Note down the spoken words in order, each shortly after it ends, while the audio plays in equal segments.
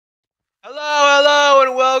Hello,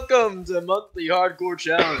 and welcome to Monthly Hardcore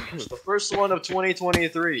Challenge, the first one of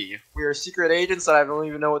 2023. We are secret agents, and I don't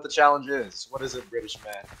even know what the challenge is. What is it, British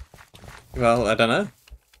man? Well, I don't know.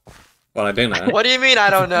 Well, I do know. What do you mean I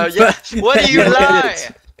don't know? Yeah, what do you lie?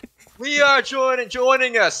 We are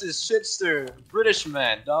joining us is Chipster, British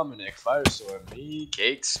man, Dominic, Firestorm, me,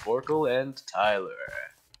 Cake, Sporcle, and Tyler.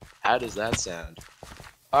 How does that sound?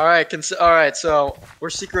 Alright, so we're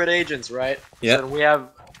secret agents, right? Yeah. So we have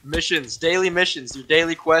missions, daily missions, your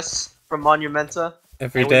daily quests from Monumenta.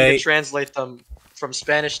 Every and day. we need to translate them from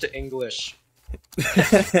Spanish to English.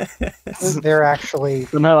 They're actually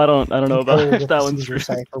somehow I don't know about that one's true.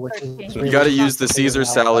 Cipher, which is You gotta use the Caesar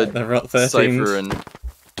salad cipher and.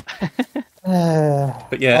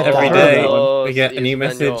 But yeah, every day we get a new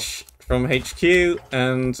message from HQ,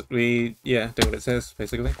 and we do what it says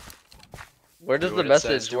basically. Where does the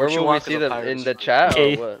message? Where will we see them in the chat?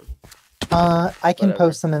 Or what? I can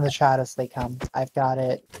post them in the chat as they come. I've got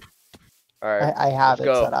it. Alright. I have it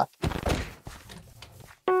set up.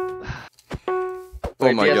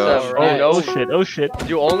 Oh my gosh. Oh shit.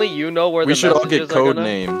 Do only you know where the messages are? We should all get code gonna...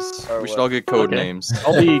 names. We should all get code names.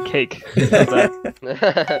 I'll be Cake.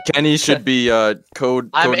 Kenny should be code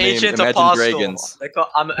I'm name Agent Imagine Apostle. Dragons.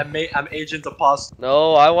 I'm Agent Apostle.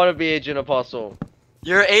 No, I want to be Agent Apostle.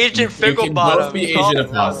 You're Agent Figglebottom. You can both be Agent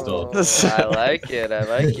Apostle. I like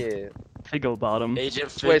it. Figglebottom. Agent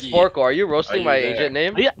Figgy. Wait, Sporcle, are you roasting my agent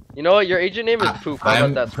name? Yeah. You know what? Your agent name is Poop. How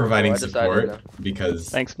I'm about that, providing Sporcle? support because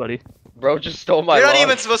Thanks, buddy. Bro just stole my You're not log.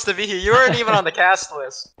 even supposed to be here. You weren't even on the cast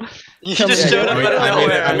list. You Come just here. showed up out of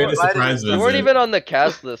nowhere. I made a surprise You weren't visit. even on the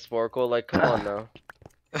cast list, Sporcle. Like, come on now.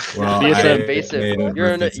 Well, You're I an invasive. made a You're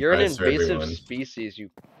an birthday surprise for invasive everyone. species. You.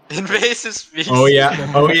 Invasive species. Oh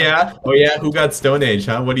yeah. Who got Stone Age,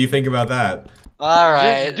 huh? What do you think about that?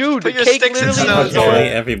 Alright. Dude, put your Cake sticks and literally- stones Okay, away.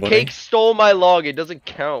 everybody. Cake stole my log. It doesn't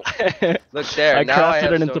count. Look there. I now I crafted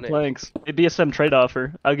have it into Stone Age. planks. It'd be a some trade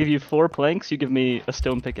offer. I'll give you 4 planks. You give me a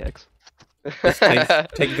stone pickaxe. Take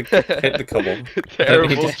the cobble.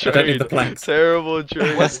 Terrible I don't need trade. the planks. Terrible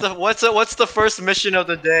trade. What's the first mission of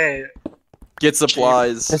the day? Get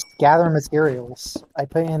supplies. Just gather materials. I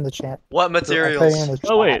put it in the chat. What I put it materials? in the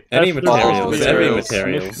chat. Oh wait, Any that's materials. the- Every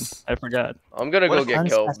materials. I forgot. I'm gonna What go if get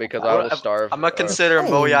killed because I will starve. I'm gonna consider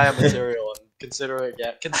Moyai a material and consider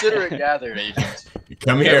it gathered, agent.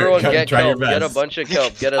 Come here. Everyone Come, get try your kelp. Get a best. bunch of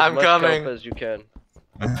kelp. Get as I'm much coming. kelp as you can.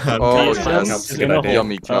 Oh, Yes, yes. it's gonna hold.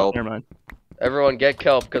 Yummy Oh, kelp. never mind. Everyone get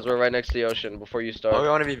kelp because we're right next to the ocean before you Oh, we starve.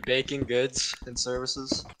 want to be baking goods and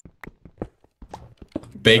services.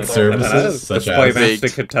 Bake services The such spy as master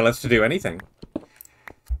baked. could tell us to do anything.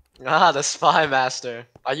 Ah, the spy master.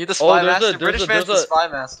 Are you the Oh, spy there's master? a- there's British a- man's the there's a- spy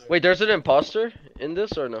master. Wait, there's an imposter in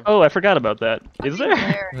this or no? Oh, I forgot about that. Is there?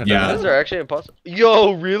 I don't Yeah. know. Is there actually an imposter?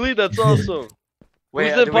 Yo, really? That's awesome. Wait,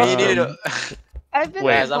 Who's the do we need imposter? to? I've been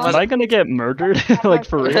Wait, Guys, I'm am I gonna get murdered? Like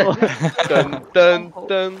for real? Dun dun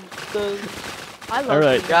dun dun. I love All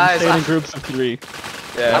right, Guys, stay in I- groups of 3.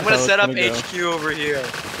 Yeah. I'm gonna how set it's up gonna go. HQ over here.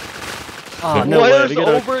 Oh no way! Where's We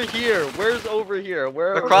gotta... over here? Where's over here?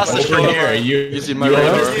 Where? Across the over street. here. You Using my you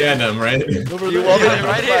radar. understand them, right? You I'm want me to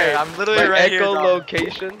right here. I'm literally my right here. echo dog.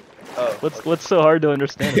 location? Oh, What's so hard to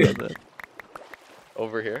understand about that?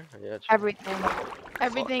 over here? Yeah. True.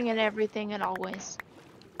 everything and always.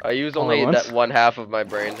 I use All only at once? that one half of my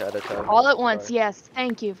brain at a time. All at once, Sorry. yes.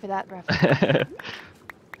 Thank you for that reference.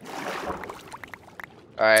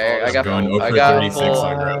 Alright, I got going full, I over got 36 full,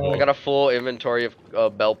 on gravel. I got a full inventory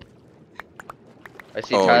of Belp. I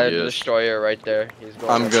see Oh, Tyler the yes. Destroyer right there. He's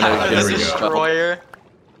going. I'm up. gonna- Tyler There the we go. Destroyer.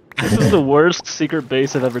 This is the worst secret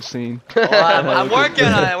base I've ever seen. Well, I'm working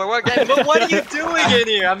on it. We're working. But what are you doing in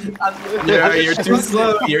here? Yeah, you're too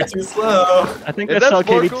slow. You're too slow. I think Is I that saw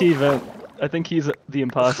Sporcle? KBT vent. I think he's the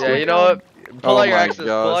imposter. Yeah, you know what? Pull Oh out your my axes. Pull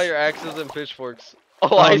gosh. out your axes and pitchforks.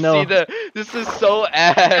 Oh, I no. see the. This is so Got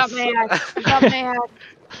ass. my axe. Got my axe.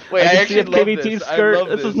 Wait, I can see actually a love KBT this. I skirt. love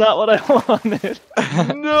This this. is not what I wanted.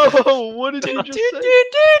 No, what did you just say?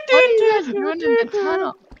 What are you guys doing in the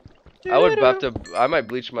tunnel? I would have to. I might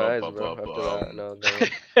bleach my eyes, bro. After that, no.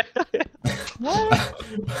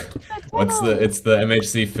 What? It's the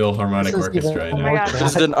MHC Philharmonic This is Orchestra. I even- Oh know. my God.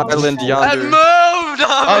 Just an island That yonder. moved!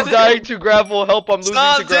 I'm dying to gravel. Help! I'm losing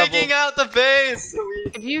Stop to gravel. digging out the base!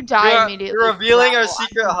 If you die immediately, You're revealing our gravel, I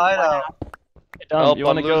secret don't know what hideout. happened. Help, You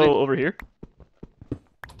want to I'm go losing. over here?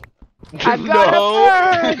 I've got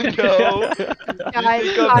a bird. No. Guys,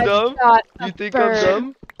 You think I'm I've dumb? got a You think bird.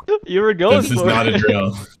 I'm dumb? You were going This is for not it. a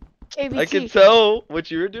drill. KBT. I can tell what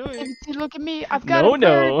you were doing. KBT, look at me. I've got No, a bird.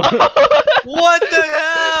 no. What the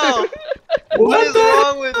hell? What is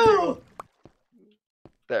wrong with you?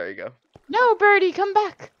 There you go. No, birdie, come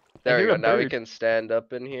back. There we hear go. a Now we bird. can stand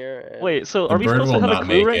up in here. And... Wait, so The are we bird supposed to will have a not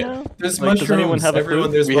clue make right it. now? There's Like, does anyone mushrooms. have a Everyone,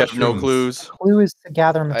 clue? there's We have no mushrooms. clues. Clue is to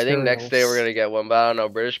gather I materials. think next day we're gonna get one, but I don't know.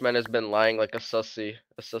 British man has been lying like a sussy.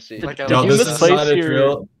 A sussy. Like Did No, you this is misplace not a your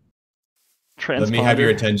drill. transponder? Let me have your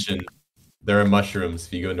attention. There are mushrooms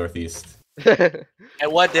if you go northeast. And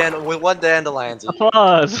what dandelions?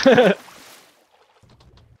 Applause!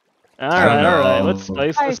 Alright, let's know.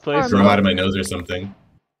 spice this place Throw them out up. of my nose or something.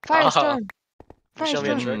 Firestorm. Show me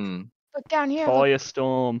a Firestorm. trick. Look down here. Look.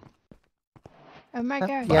 Firestorm. Oh my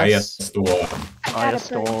god. Yes. Firestorm. I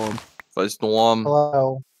got a bird. Firestorm. Firestorm.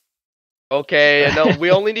 Hello. Okay, no, we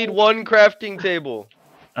only need one crafting table.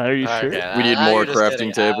 Are you sure? Okay, We need now more you're just crafting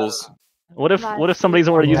getting tables. What if somebody's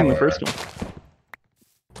already using the first one?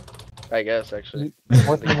 I guess actually.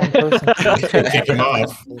 More than one person. Kick him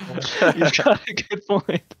off. He's got a good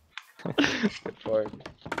point. Good for it.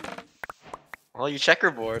 Well, you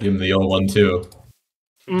checkerboard. Give him the old one too.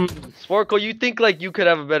 Sporcle, you think like you could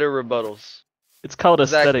have a better rebuttals? It's called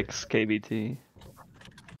Exactly. aesthetics, KBT.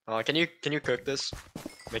 Can you cook this?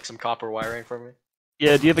 Make some copper wiring for me.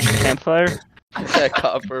 Yeah, do you have a campfire?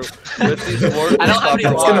 Copper. With these Sporcle I don't have any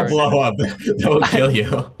copper It's gonna wires. blow up. That will kill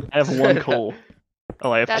you. I have one coal.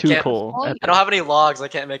 Oh, I have That's 2 it. coal. Oh, I don't have any logs. I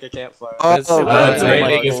can't make a campfire. It's Oh, it's oh raining. my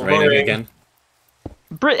It's God. raining again.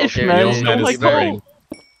 British Okay, man the old stole man my is raining. coal!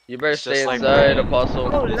 You better It's stay just like inside, raining. Apostle.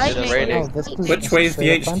 Oh, It's lightning. just Oh, raining. this was Which way is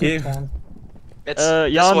the straight up HQ? Thunderstorm. It's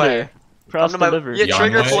this Yonder. way. Cross Come the to my river. yeah,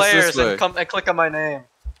 trigger Yonder? players It's this way. and come and click on my name.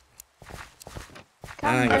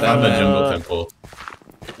 Ah, I found the jungle Uh, temple.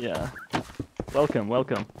 Yeah. Welcome,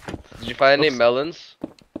 welcome. Did you find any Oops. melons?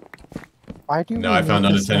 Why do No, we I found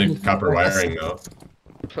need this many unattended copper forests? wiring though.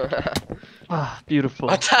 Ah, beautiful.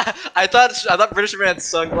 I thought British man's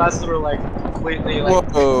sunglasses were like completely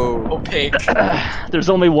like Whoa. opaque. There's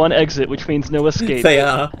only one exit, which means no escape. They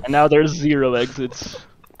are. And now there's 0 exits.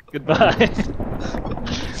 Goodbye.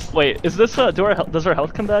 Wait, is this does our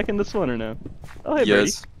health come back in this one or no? Oh hey,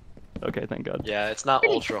 Yes. Brady. Okay, thank God. Yeah, it's not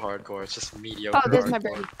ultra hardcore. It's just mediocre. Oh, there's my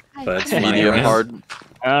hardcore. bird. Hi. But it's Medium mine. hard.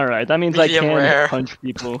 All right, that means Medium I can rare. punch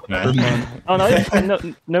people. Man. Oh no,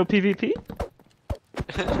 no PvP.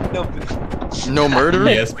 No, No murder?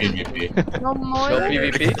 Yes, PvP. No more. No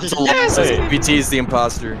PvP? Yes! Wait. BT is the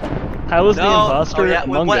imposter. How is the No. imposter Oh, yeah, with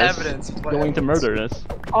among what us evidence? With what going to evidence? murder us?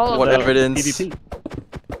 All of What them. evidence? PvP.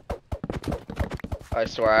 I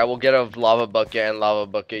swear, I will get a lava bucket and lava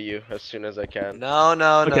bucket you as soon as I can. No,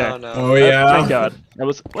 no, Okay. no, no. Oh yeah. Thank God. That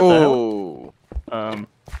was. What the hell? Oh.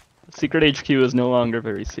 Secret HQ is no longer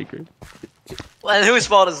very secret. Well, whose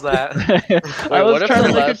fault is that? I was what if trying to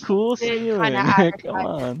the make last- a cool They ceiling. kinda Come advertise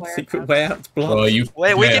on. where Secret it way out to block. Well, you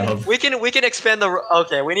Wait, failed. we can expand the.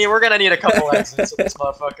 Okay, we're gonna need a couple exits with this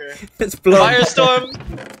motherfucker. It's blocked.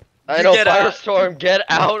 Firestorm. I You know, get out. Firestorm, get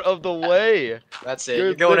out of the way! That's it. You're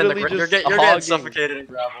You're going in the. literally You're just getting hogging. suffocated in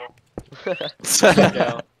gravel. There you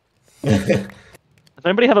go. Does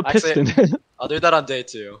anybody have a Actually- piston? I'll do that on day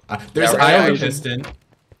 2. There's Yeah, I have a right. piston.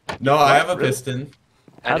 No, I have a piston.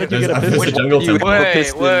 How did you And get a There's piston? a jungle You- temple. Wait,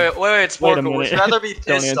 piston. wait, Wait a Sporcle. Would minute. you rather be Don't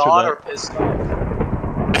pissed answer on that. or pissed off?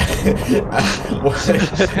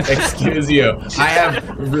 Excuse you. I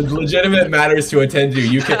have legitimate matters to attend to.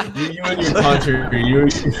 You and your country.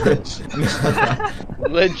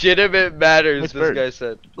 Legitimate matters, Which this bird? guy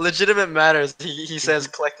said. Legitimate matters. He says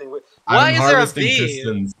collecting. Why I'm is there a harvesting bee?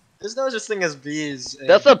 pistons. There's no such thing as bees.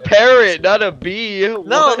 That's a parrot, not a bee! No,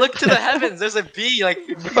 What? look to the heavens. There's a bee like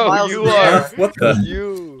Bro, miles you in the are- air. What the?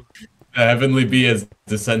 You! The heavenly bee has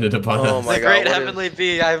descended upon Oh us. my The God, great what is- heavenly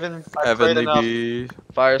bee. I've prayed Heavenly enough. bee.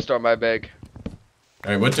 Firestorm, I beg.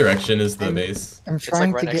 Alright, what direction is the base? I'm like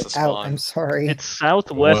trying right to next get to out. spawn. I'm sorry. It's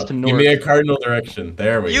southwest Well, north. give me a cardinal direction.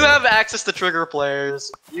 There we You go. have access to trigger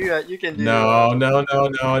players. You can do. No,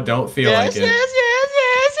 don't feel Yes, like it. yes.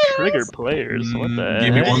 Trigger players. What the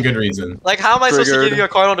Give me heck? one good reason. Like, how am I supposed to Triggered. give you a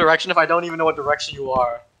cardinal direction if I don't even know what direction you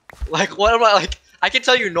are? Like, what am I like? I can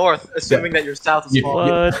tell you north, assuming that you're south as You-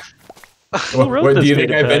 well. What? Who What, wrote do this you think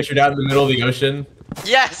data I pack? ventured out in the middle of the ocean?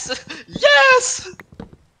 Yes, yes.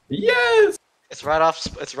 Yes! It's right off.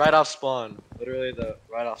 It's right off spawn. Literally the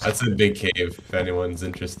right off. That's a big cave, if anyone's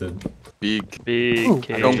interested. Big. Big Ooh.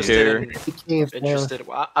 cave. I don't Interested care. in- The cave there. Interested.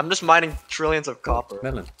 I'm just mining trillions of copper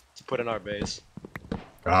Melon. to put in our base.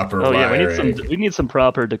 Copper Oh yeah, wiring. we need some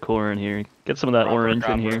proper decor in here. Get some of that Proper orange in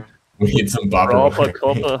copper. here. We need some bopper Proper wiring.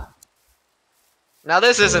 copper. Now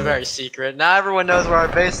this isn't very secret. Now everyone knows where our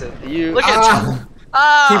base is. You. Look at Ah!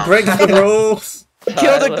 He Ah! breaks the rules.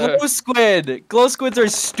 Kill the Tyler. glow squid! Glow squids are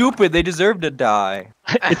stupid, they deserve to die.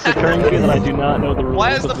 It's occurring to me that I do not know the rules.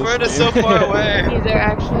 Why is the of this furnace game. so far away? Either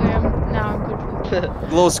actually, no, I'm good for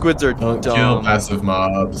Glow squids are Don't dumb. kill passive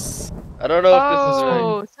mobs. I don't know if this is right.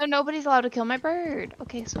 Oh, so nobody's allowed to kill my bird.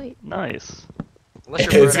 Okay, sweet. Nice.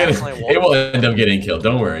 Unless your It's bird gonna, accidentally it will end up getting killed.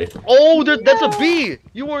 Don't worry. Oh, that's a bee!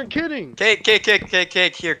 You weren't kidding. Cake,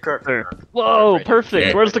 here, Kirk. There. Whoa, Right. perfect.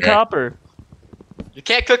 Yeah, Where's the yeah. copper? You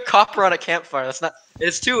can't cook copper on a campfire. That's not.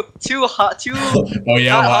 It's too hot. Too Oh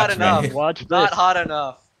yeah, not hot watch enough. me. Watch this. not hot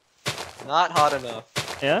enough. Not hot enough.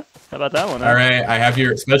 Yeah? How about that one? All right, I have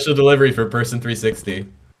your special delivery for person 360.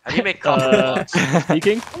 How do you make copper blocks?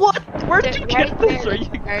 Speaking? What? Where did you It's get right this? there. Are you...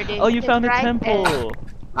 Already. Oh, you It's found a right temple. there.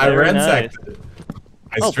 I Very ransacked it.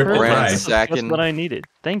 I Oh, stripped it perfect. dry. That's what I needed.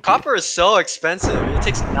 Thank you. Copper is so expensive. It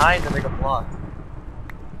takes 9 to make a block.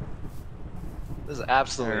 This is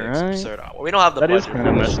absolutely Alright. absurd. We don't have the That is budget. kind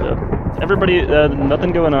of messed up. Everybody,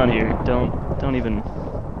 nothing going on here. Don't even.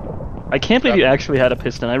 I can't believe you actually had a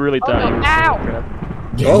piston. I really thought you were ow.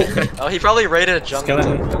 full of crap. Oh, he probably raided a jungle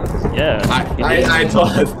Skeleton. temple. Yeah. he did.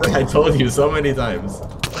 I told you so many times.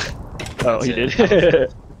 Oh, he did.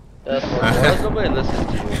 That's why nobody listens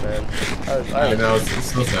to you, man. I know,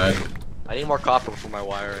 it's so sad. I need more copper for my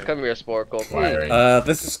wiring. Come here, Sporcle. Wiring.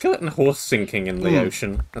 There's a skeleton horse sinking in the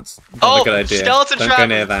ocean. That's not a good idea. Skeleton Don't trap! go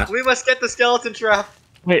near that. We must get the skeleton trap.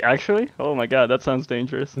 Wait, actually? Oh my god, that sounds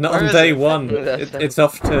dangerous. Not Where on is day it? one. That's- It's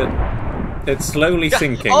off to. It's slowly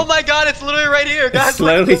sinking. Oh my god, it's literally right here, guys. It's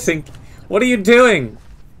slowly sinking. What are you doing?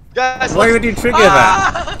 Guys, Why would you trigger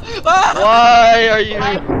that? Why are you?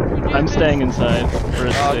 I'm staying inside. For a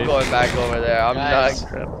I'm safe. going back over there. I'm Guys. not.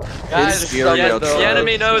 Crap. Guys, It's the, scary the outside.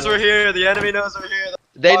 enemy knows we're here. The enemy knows we're here.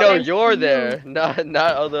 They know Oh, you're there, not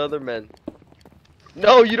all the other men.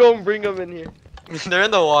 No, you don't bring them in here. They're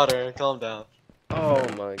in the water. Calm down. Oh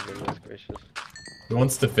my goodness gracious. Who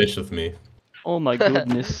wants to fish with me? Oh my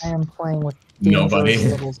goodness. I am playing with Nobody.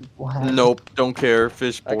 dangerous levels of black. Nope, don't care.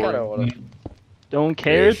 Fish I kind of boring. want to. Don't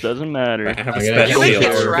care, Fish. doesn't matter. I have a I'm gonna special make shield. a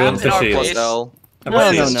Who trap wants in a our shield? base. Hell. Have No, a What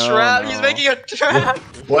is shield. this no, trap? no. He's making a trap.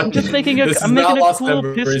 What? I'm just making a- This is I'm not making a Lost cool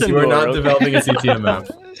Embers. piston You are door, not okay? developing a CTM map.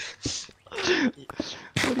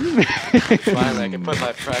 What do you mean? Finally, I can put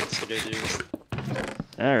my practice to get used.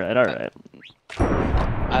 Alright, alright.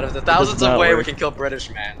 Out of the thousands not of ways we work. can kill British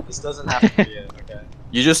man, this doesn't have to be it. Okay.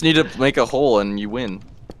 You just need to make a hole and you win.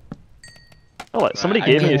 Oh, what? Somebody I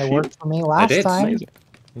gave me a It shield. worked for me last did. time. Amazing.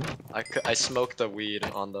 I smoked the weed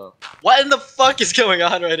on the. What in the fuck is going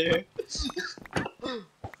on right here? How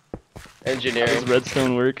Engineering. does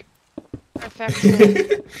redstone work?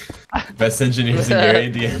 Perfect. Best engineers in your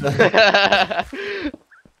Indiana.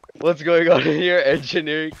 What's going on in here?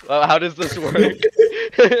 Engineering. How does this work?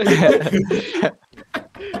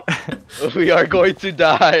 We are going to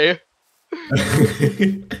die.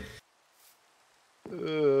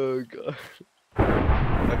 Oh god.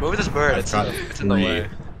 Wait, move this bird. It's in the way.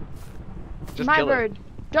 Just My kill it. bird.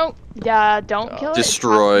 Don't kill it.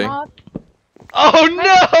 Destroy. Stop. Oh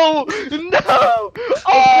no! No!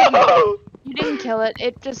 Oh! You didn't kill it.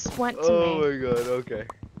 It just went to Oh me. my god, okay.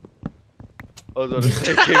 I was about to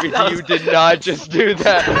say, KBT, you did not just do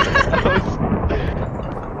that. That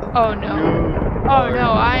was- Oh no. You Oh are-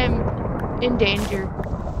 no, I am in danger.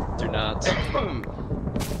 Do not.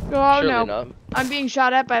 Oh Surely no. not. I'm being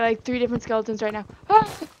shot at by like 3 different skeletons right now. Ah,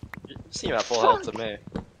 You seem at full health to me.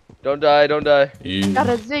 Don't die, don't die. You- got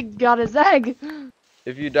a zig, got a zag.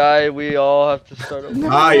 If you die, we all have to start over.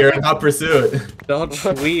 Ah, you're in hot pursuit. Dodge,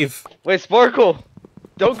 weave. Wait, Sporcle!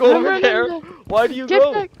 Don't go No, over no, no, there! no. Why do you Get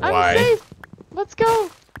go? back. I'm Why? safe. Let's go.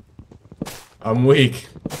 I'm weak.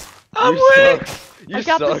 I'm You weak. suck. You I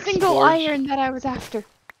got the suck, single Scorch. iron that I was after.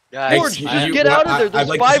 Guys, Forge, I- get out of there, there's I'd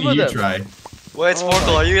like 5 to see of you them. try. Wait, Oh Sporcle,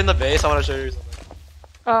 my- are you in the base? I want to show you something.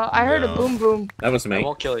 I heard No. a boom boom. That was I me.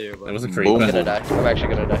 won't kill you, but. That was a I'm Boom. creeper. gonna die. I'm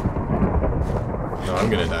actually gonna die. No, I'm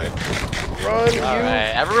gonna die. Run, you!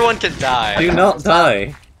 Alright, everyone can die. Do not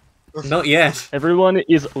die. Not yet. Everyone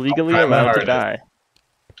is legally Try my allowed to hardest. die.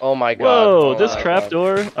 Oh my god. Whoa, oh this my God.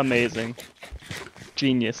 trapdoor, amazing.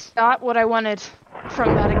 Genius. Got what I wanted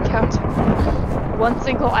from that encounter. 1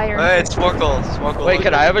 single iron. Wait, Sporcle. Sporcle. Wait,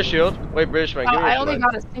 can I have a shield? Wait, British man, Oh, give me a I only shield.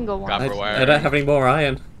 got a single one. Got- I, For wire. I don't have any more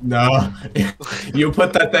iron. No, you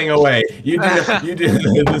put that thing away. You do. You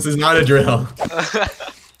do. This is not a drill.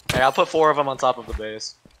 Hey, I'll put 4 of them on top of the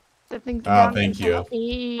base. The thing's Oh, down thank there. you.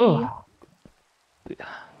 Hey. Oh. Good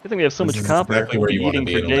thing we have so This much is copper. exactly where you want to Eating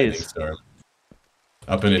be for in a lightning days. storm.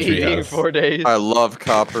 Up in a Eating treehouse. 4 days. I love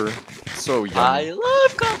copper. So yummy. I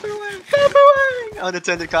love copper wiring. Copper wiring.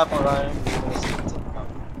 Unattended copper wiring.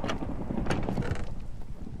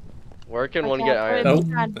 Where can I one can't get put iron? it Oh.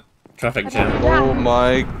 down. Traffic I jam. don't Oh know.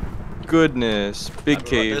 my goodness. Big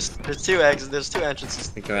cave. There's 2 exits. There's 2 entrances.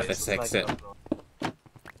 to Think the about base. this It's like exit.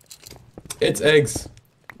 It's eggs.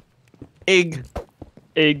 Egg.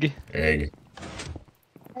 Egg. Egg.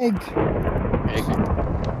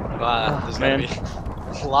 Wow, there's gonna Man.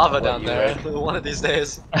 be lava down there one of these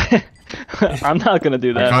days. I'm not gonna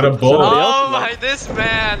do that. I caught a bull. Somebody else Oh might. my, this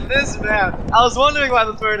man. I was wondering why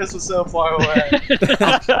the furnace was so far away.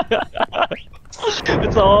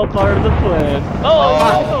 It's all part of the plan. Oh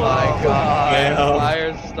Oh, my god! Well.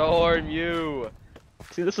 Firestorm you!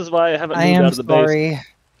 See, this is why I haven't I moved am out of the base. sorry.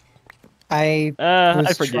 I I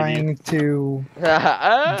was forgive you. trying to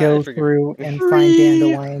I go forget. through and find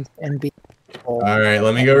dandelions and be. Alright,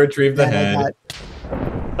 let me go retrieve the Then I head.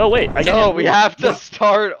 got- Oh wait, I No, can't. we have to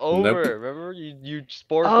start over. Nope. Remember, you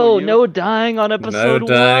Sporcle. Oh, you? no dying on episode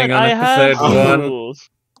dying 1. on I have episode 1. rules.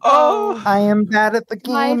 Oh. I am bad at the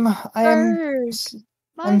game. I am. First.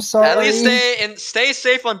 I'm sorry. At least stay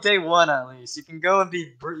safe on day 1. At least you can go and be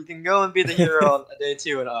the hero on day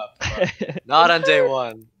 2 and up. But not on day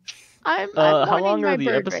 1. I'm How mourning long my are the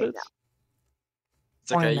bird episodes? Right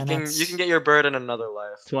It's okay. 20 minutes. You can get your bird in another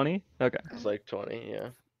life. 20? Okay. It's like 20, yeah,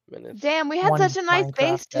 minutes. Damn, we had One such a nice Minecraft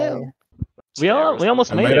base day. too. We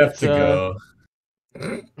almost I made might it. have to go.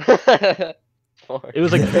 It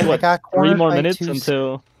was like I what, got 3 cornered more by minutes two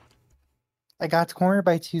until. I got cornered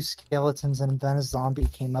by 2 skeletons and then a zombie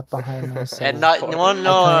came up behind me. So And not no,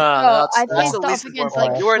 I that's the faced least off against important like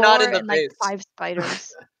part. You are not in 4 the and like base. 5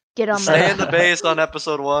 spiders. Get on Stay my. in the base on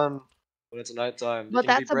episode 1 when it's nighttime. You But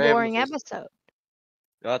can be that's a brave in the boring first- episode.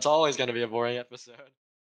 That's always gonna be a boring episode.